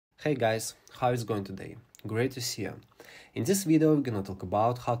Hey guys, how is going today? Great to see you. In this video we're gonna talk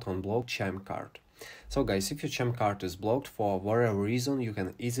about how to unblock Chime card. So guys, if your Chime card is blocked for whatever reason, you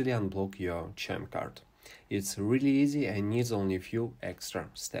can easily unblock your Chime card. It's really easy and needs only a few extra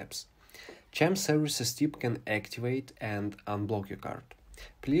steps. Chime services tip can activate and unblock your card.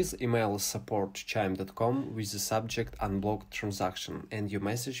 Please email support@chime.com with the subject unblocked transaction and your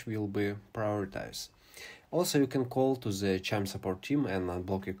message will be prioritized. Also, you can call to the Chime support team and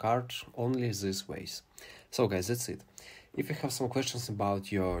unblock your card only these ways. So guys, that's it. If you have some questions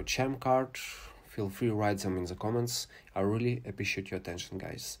about your Chime card, feel free to write them in the comments. I really appreciate your attention,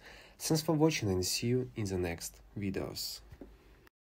 guys. Thanks for watching and see you in the next videos.